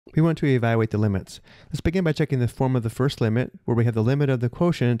We want to evaluate the limits. Let's begin by checking the form of the first limit, where we have the limit of the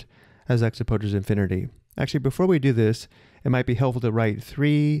quotient as x approaches infinity. Actually, before we do this, it might be helpful to write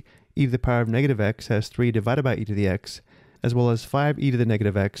 3 e to the power of negative x as 3 divided by e to the x, as well as 5 e to the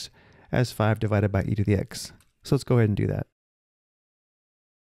negative x as 5 divided by e to the x. So let's go ahead and do that.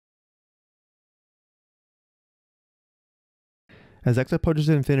 As x approaches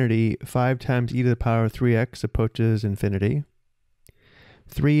infinity, 5 times e to the power of 3x approaches infinity.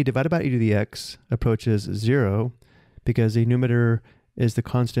 3 divided by e to the x approaches 0 because the numerator is the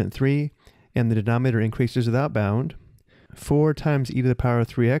constant 3 and the denominator increases without bound. 4 times e to the power of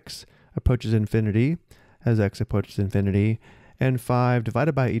 3x approaches infinity as x approaches infinity. And 5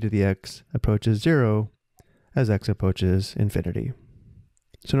 divided by e to the x approaches 0 as x approaches infinity.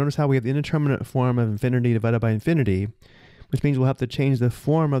 So notice how we have the indeterminate form of infinity divided by infinity, which means we'll have to change the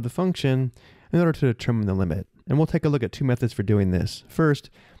form of the function in order to determine the limit. And we'll take a look at two methods for doing this. First,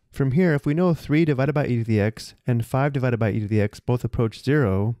 from here, if we know 3 divided by e to the x and 5 divided by e to the x both approach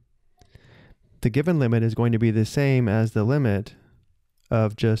 0, the given limit is going to be the same as the limit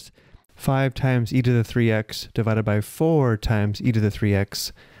of just 5 times e to the 3x divided by 4 times e to the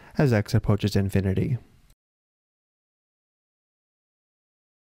 3x as x approaches infinity.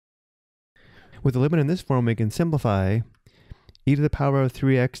 With the limit in this form, we can simplify. E to the power of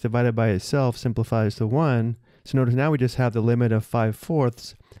 3x divided by itself simplifies to 1. So notice now we just have the limit of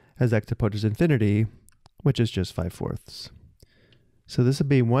 5/4 as x approaches infinity, which is just 5/4. So this would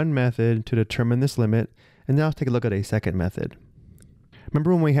be one method to determine this limit. And now let's take a look at a second method.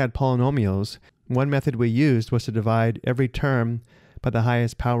 Remember when we had polynomials, one method we used was to divide every term by the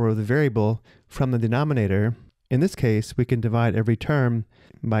highest power of the variable from the denominator. In this case, we can divide every term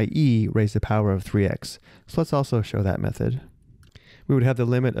by e raised to the power of 3x. So let's also show that method. We would have the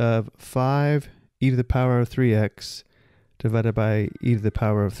limit of 5 e to the power of 3x divided by e to the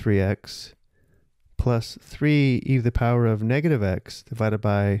power of 3x plus 3 e to the power of negative x divided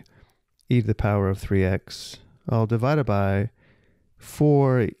by e to the power of 3x, all divided by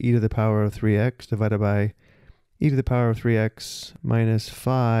 4 e to the power of 3x divided by e to the power of 3x minus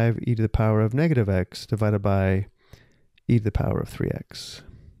 5 e to the power of negative x divided by e to the power of 3x.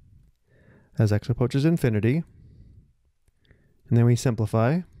 As x approaches infinity, and then we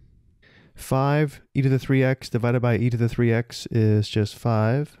simplify. 5 e to the 3x divided by e to the 3x is just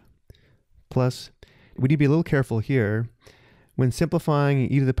 5, plus, we need to be a little careful here. When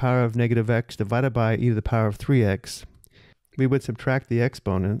simplifying e to the power of negative x divided by e to the power of 3x, we would subtract the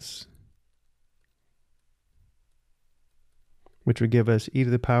exponents, which would give us e to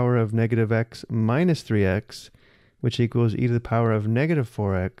the power of negative x minus 3x, which equals e to the power of negative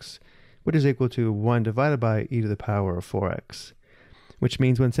 4x, which is equal to 1 divided by e to the power of 4x. Which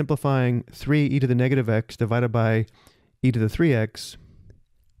means when simplifying 3 e to the negative x divided by e to the 3x,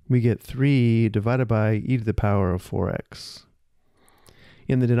 we get 3 divided by e to the power of 4x.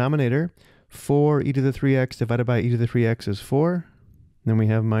 In the denominator, 4 e to the 3x divided by e to the 3x is 4. Then we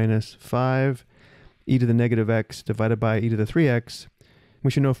have minus 5 e to the negative x divided by e to the 3x.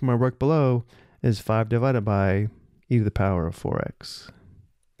 We should know from our work below is 5 divided by e to the power of 4x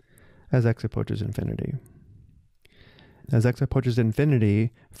as x approaches infinity. As x approaches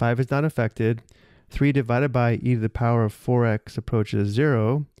infinity, 5 is not affected. 3 divided by e to the power of 4x approaches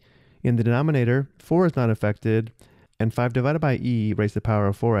 0. In the denominator, 4 is not affected, and 5 divided by e raised to the power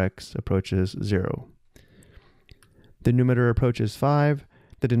of 4x approaches 0. The numerator approaches 5,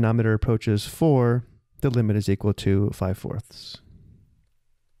 the denominator approaches 4, the limit is equal to 5/4.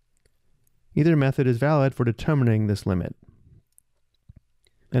 Either method is valid for determining this limit.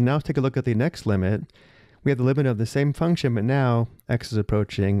 And now let's take a look at the next limit. We have the limit of the same function, but now x is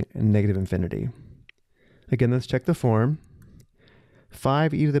approaching negative infinity. Again, let's check the form.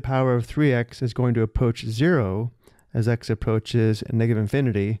 5 e to the power of 3x is going to approach 0 as x approaches negative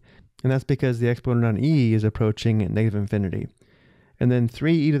infinity, and that's because the exponent on e is approaching negative infinity. And then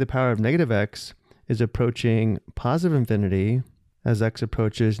 3 e to the power of negative x is approaching positive infinity as x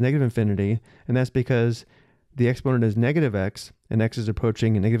approaches negative infinity, and that's because the exponent is negative x, and x is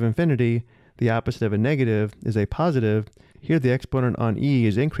approaching negative infinity. The opposite of a negative is a positive. Here the exponent on e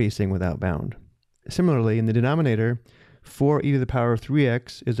is increasing without bound. Similarly, in the denominator, 4 e to the power of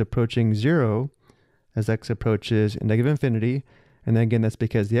 3x is approaching 0 as x approaches negative infinity. And then again, that's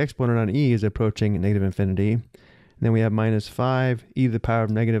because the exponent on e is approaching negative infinity. And then we have minus 5 e to the power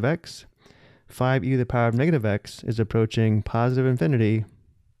of negative x. 5 e to the power of negative x is approaching positive infinity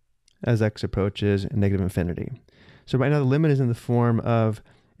as x approaches negative infinity. So right now the limit is in the form of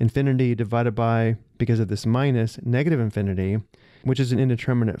infinity divided by, because of this minus, negative infinity, which is an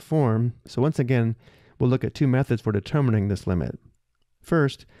indeterminate form. So once again, we'll look at two methods for determining this limit.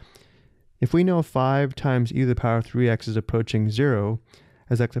 First, if we know 5 times e to the power of 3x is approaching 0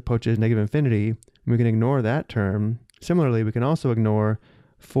 as x approaches negative infinity, we can ignore that term. Similarly, we can also ignore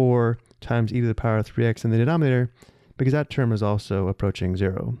 4 times e to the power of 3x in the denominator because that term is also approaching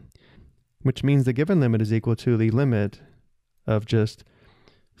 0, which means the given limit is equal to the limit of just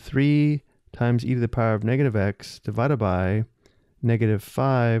 3 times e to the power of negative x divided by negative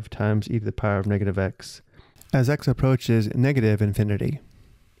 5 times e to the power of negative x as x approaches negative infinity.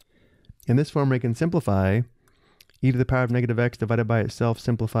 In this form, we can simplify. E to the power of negative x divided by itself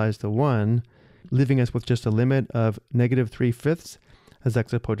simplifies to 1, leaving us with just a limit of negative 3/5 as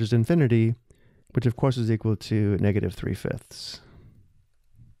x approaches infinity, which of course is equal to negative 3/5.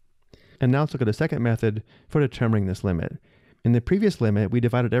 And now let's look at a second method for determining this limit. In the previous limit, we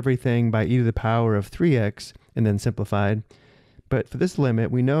divided everything by e to the power of 3x and then simplified. But for this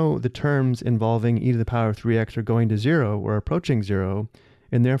limit, we know the terms involving e to the power of 3x are going to 0 or approaching 0,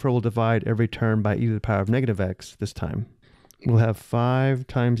 and therefore we'll divide every term by e to the power of negative x this time. We'll have 5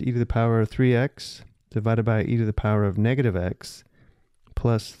 times e to the power of 3x divided by e to the power of negative x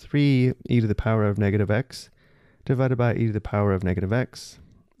plus 3 e to the power of negative x divided by e to the power of negative x,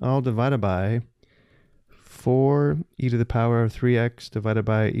 all divided by 4 e to the power of 3x divided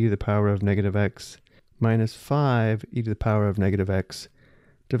by e to the power of negative x minus 5 e to the power of negative x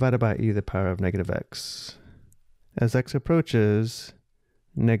divided by e to the power of negative x as x approaches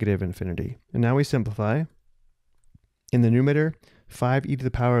negative infinity. And now we simplify. In the numerator, 5 e to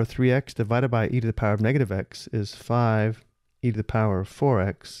the power of 3x divided by e to the power of negative x is 5 e to the power of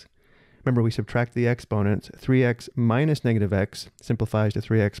 4x. Remember, we subtract the exponents. 3x minus negative x simplifies to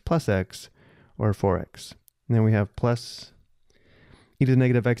 3x plus x, or 4x. And then we have plus e to the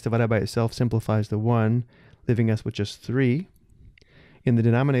negative x divided by itself simplifies to 1, leaving us with just 3. In the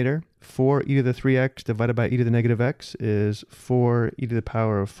denominator, 4 e to the 3x divided by e to the negative x is 4 e to the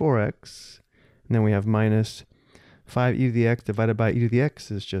power of 4x. And then we have minus 5 e to the x divided by e to the x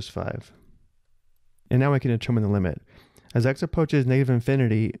is just 5. And now we can determine the limit. As x approaches negative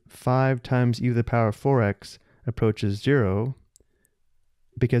infinity, 5 times e to the power of 4x approaches 0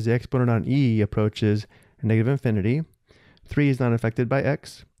 because the exponent on e approaches negative infinity. 3 is not affected by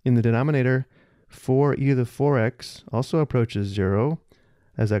x. In the denominator, 4 e to the 4x also approaches 0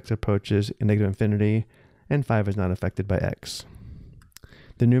 as x approaches negative infinity, and 5 is not affected by x.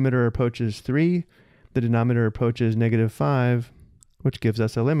 The numerator approaches 3, the denominator approaches negative 5, which gives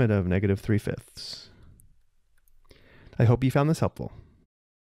us a limit of negative 3/5. I hope you found this helpful.